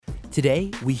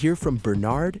Today, we hear from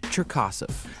Bernard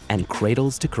Cherkasov and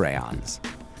Cradles to Crayons.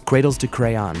 Cradles to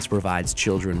Crayons provides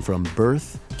children from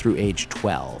birth through age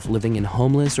 12 living in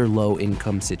homeless or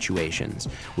low-income situations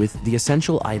with the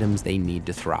essential items they need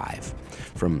to thrive.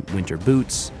 From winter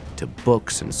boots to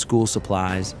books and school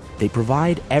supplies, they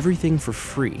provide everything for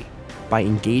free by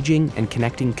engaging and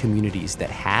connecting communities that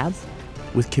have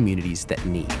with communities that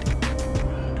need.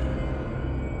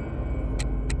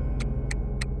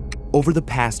 Over the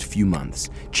past few months,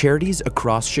 charities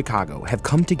across Chicago have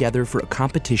come together for a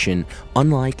competition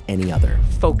unlike any other.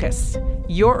 Focus.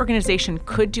 Your organization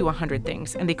could do 100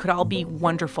 things, and they could all be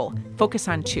wonderful. Focus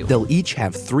on 2. They'll each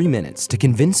have 3 minutes to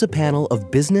convince a panel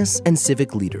of business and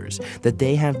civic leaders that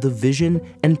they have the vision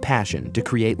and passion to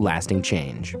create lasting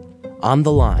change. On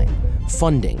the line,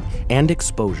 funding and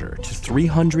exposure to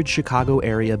 300 Chicago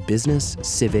area business,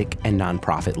 civic, and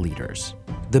nonprofit leaders.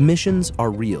 The missions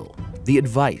are real. The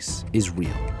advice is real,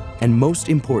 and most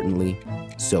importantly,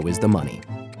 so is the money.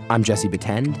 I'm Jesse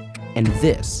Batend, and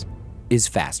this is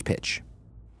Fast Pitch.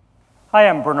 Hi,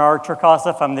 I'm Bernard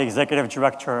Cherkasov. I'm the Executive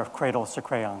Director of Cradles to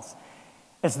Crayons.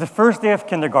 It's the first day of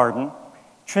kindergarten.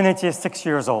 Trinity is 6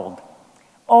 years old.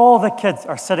 All the kids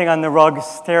are sitting on the rug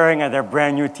staring at their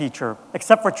brand new teacher,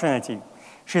 except for Trinity.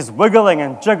 She's wiggling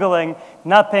and jiggling,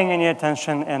 not paying any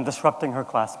attention, and disrupting her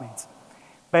classmates.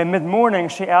 By mid-morning,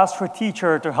 she asked her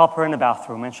teacher to help her in the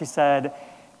bathroom, and she said,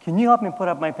 "Can you help me put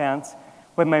up my pants?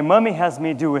 What my mommy has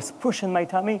me do is push in my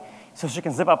tummy so she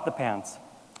can zip up the pants."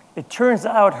 It turns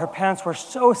out her pants were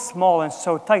so small and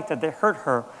so tight that they hurt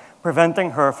her,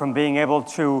 preventing her from being able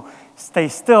to stay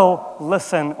still,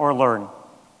 listen, or learn.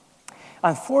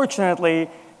 Unfortunately,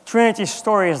 Trinity's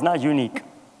story is not unique.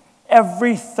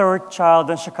 Every third child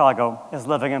in Chicago is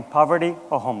living in poverty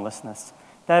or homelessness.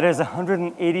 That is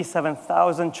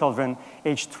 187,000 children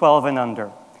aged 12 and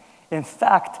under. In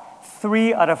fact,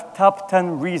 3 out of top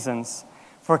 10 reasons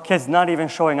for kids not even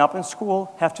showing up in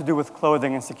school have to do with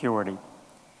clothing insecurity.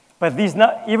 But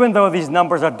even though these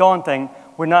numbers are daunting,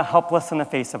 we're not helpless in the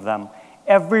face of them.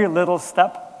 Every little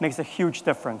step makes a huge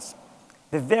difference.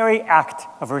 The very act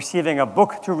of receiving a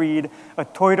book to read, a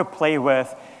toy to play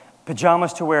with,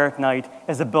 pajamas to wear at night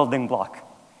is a building block.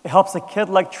 It helps a kid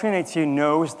like Trinity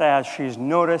knows that she's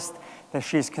noticed, that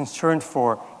she's concerned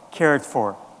for, cared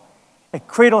for. At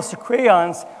Cradles to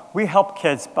Crayons, we help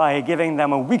kids by giving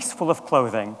them a week's full of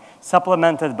clothing,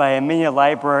 supplemented by a mini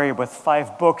library with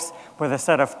 5 books, with a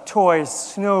set of toys,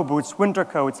 snow boots, winter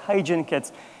coats, hygiene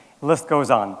kits, the list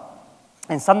goes on.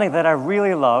 And something that I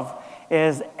really love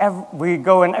is we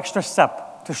go an extra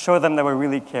step to show them that we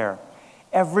really care.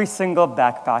 Every single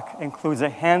backpack includes a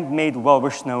handmade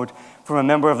well-wish note from a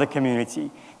member of the community.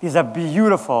 These are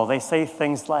beautiful. They say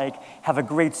things like, "Have a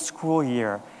great school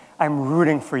year. I'm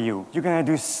rooting for you. You're going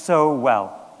to do so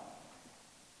well."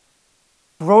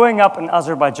 Growing up in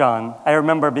Azerbaijan, I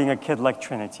remember being a kid like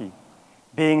Trinity.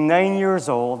 Being 9 years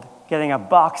old, getting a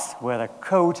box with a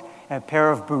coat and a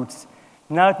pair of boots,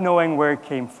 not knowing where it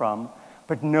came from,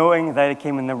 but knowing that it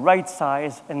came in the right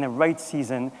size, in the right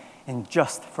season, and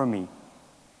just for me.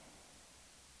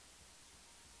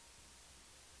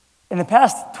 In the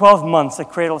past 12 months at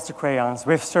Cradles to Crayons,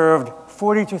 we've served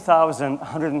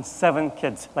 42,107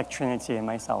 kids like Trinity and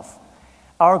myself.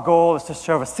 Our goal is to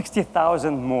serve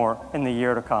 60,000 more in the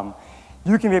year to come.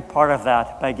 You can be part of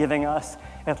that by giving us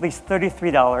at least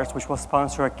 $33, which will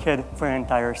sponsor a kid for an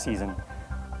entire season.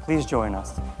 Please join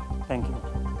us. Thank you.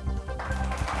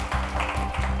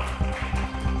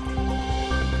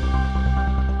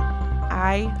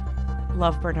 I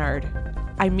love Bernard.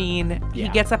 I mean, He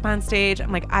gets up on stage.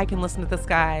 I'm like, I can listen to this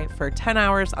guy for 10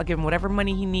 hours. I'll give him whatever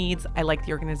money he needs. I like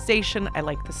the organization. I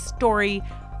like the story.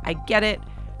 I get it.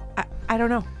 I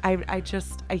don't know.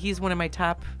 He's one of my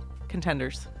top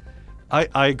contenders.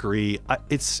 I agree.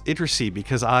 It's interesting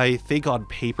because I think on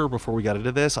paper, before we got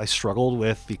into this, I struggled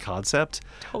with the concept.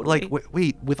 Totally. Like,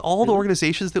 wait, with all the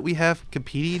organizations that we have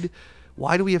competing,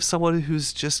 why do we have someone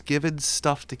who's just given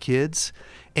stuff to kids?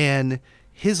 And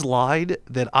his line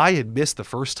that I had missed the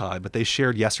first time, but they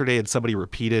shared yesterday and somebody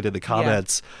repeated in the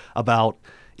comments about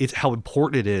how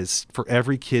important it is for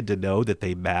every kid to know that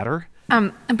they matter.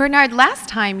 Bernard, last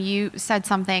time you said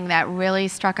something that really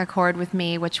struck a chord with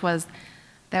me, which was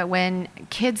that when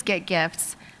kids get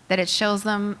gifts, that it shows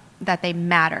them that they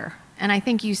matter. And I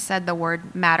think you said the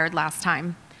word mattered last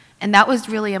time. And that was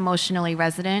really emotionally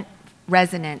resonant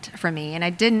for me. And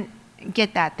I didn't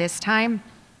get that this time.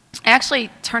 I actually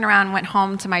turned around and went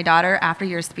home to my daughter after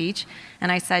your speech,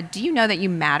 and I said, "Do you know that you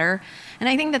matter?" And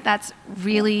I think that that's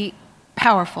really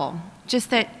powerful.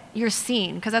 Just that you're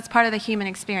seen, because that's part of the human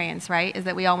experience, right? Is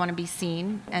that we all want to be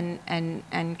seen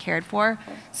and cared for.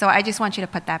 So I just want you to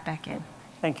put that back in.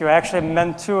 Thank you. I actually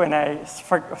meant to, and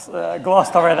I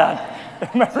glossed over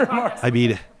that in my remarks. I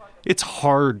mean, it's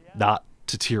hard not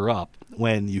to tear up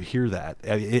when you hear that.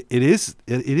 I mean, it is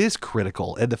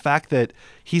critical. And the fact that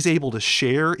he's able to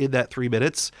share in that 3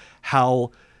 minutes how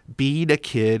being a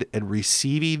kid and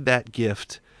receiving that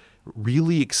gift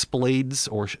really explains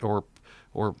or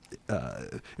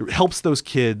helps those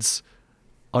kids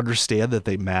understand that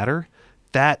they matter,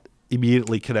 that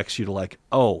immediately connects you to like,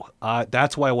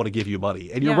 that's why I want to give you money.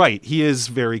 And you're right. He is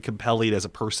very compelling as a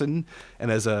person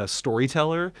and as a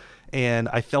storyteller. And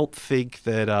I think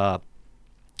that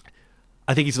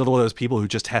I think he's another one of those people who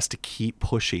just has to keep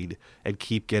pushing and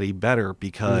keep getting better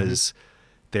because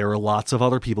there are lots of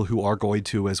other people who are going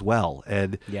to as well.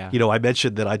 And, I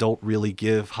mentioned that I don't really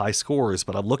give high scores,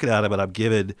 but I'm looking at him and I'm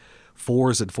giving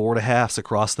 4s and 4.5s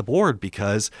across the board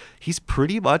because he's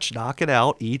pretty much knocking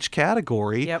out each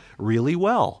category really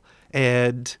well.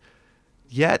 And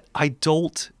yet I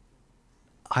don't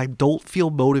feel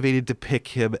motivated to pick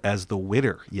him as the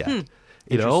winner yet.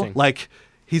 Like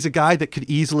he's a guy that could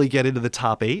easily get into the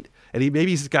top 8, and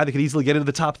he's a guy that could easily get into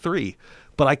the top 3.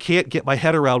 But I can't get my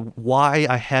head around why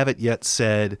I haven't yet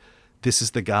said this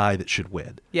is the guy that should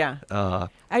win. Yeah. I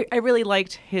really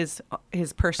liked his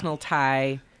personal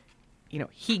tie.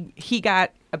 He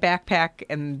got a backpack,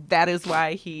 and that is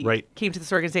why he came to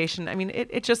this organization. I mean,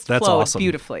 it just flowed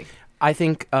beautifully. I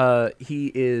think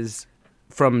he is,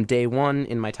 from day one,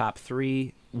 in my top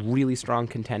 3, really strong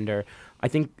contender. I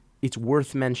think it's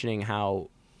worth mentioning how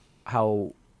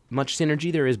much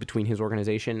synergy there is between his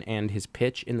organization and his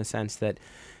pitch, in the sense that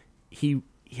he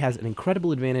has an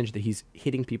incredible advantage that he's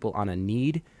hitting people on a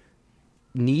need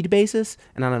basis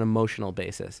and on an emotional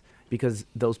basis, because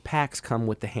those packs come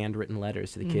with the handwritten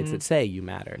letters to the kids that say you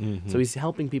matter. So he's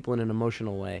helping people in an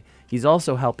emotional way. He's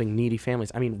also helping needy families.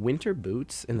 I mean, winter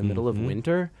boots in the middle of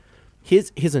winter,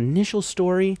 his initial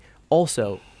story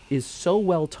also is so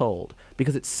well told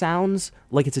because it sounds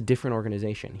like it's a different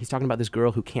organization. He's talking about this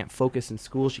girl who can't focus in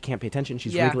school. She can't pay attention.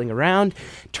 She's wriggling around.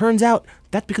 Turns out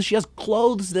that's because she has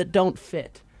clothes that don't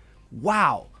fit.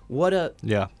 Wow. What a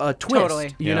twist.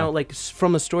 Totally. You know, like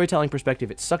from a storytelling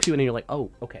perspective, it sucks you in and you're like,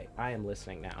 oh, okay, I am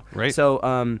listening now. Right.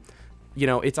 So,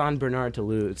 it's on Bernard to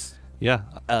lose. Yeah.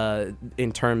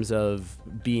 In terms of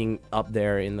being up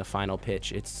there in the final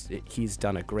pitch, he's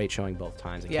done a great showing both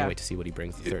times. I can't wait to see what he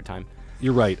brings the third time.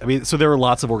 You're right. I mean, so there are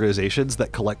lots of organizations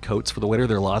that collect coats for the winter.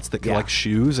 There are lots that collect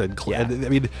shoes, and I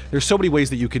mean, there's so many ways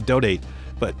that you could donate.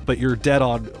 But you're dead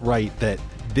on right that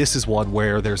this is one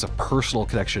where there's a personal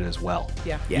connection as well.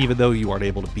 Yeah. Even though you aren't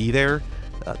able to be there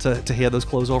to hand those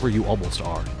clothes over, you almost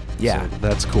are. Yeah. So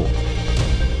that's cool.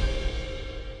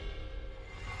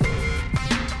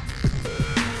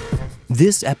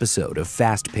 This episode of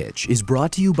Fast Pitch is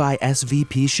brought to you by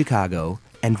SVP Chicago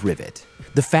and Rivet.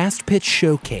 The Fast Pitch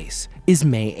Showcase is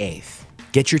May 8th.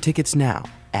 Get your tickets now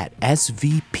at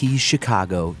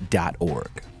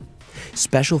svpchicago.org.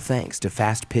 Special thanks to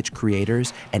Fast Pitch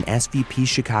creators and SVP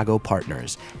Chicago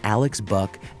partners, Alex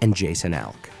Buck and Jason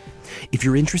Elk. If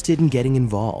you're interested in getting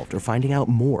involved or finding out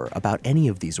more about any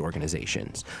of these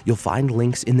organizations, you'll find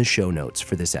links in the show notes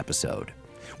for this episode.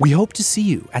 We hope to see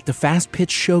you at the Fast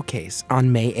Pitch Showcase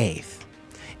on May 8th.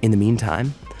 In the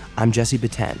meantime, I'm Jesse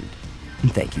Batend,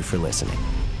 and thank you for listening.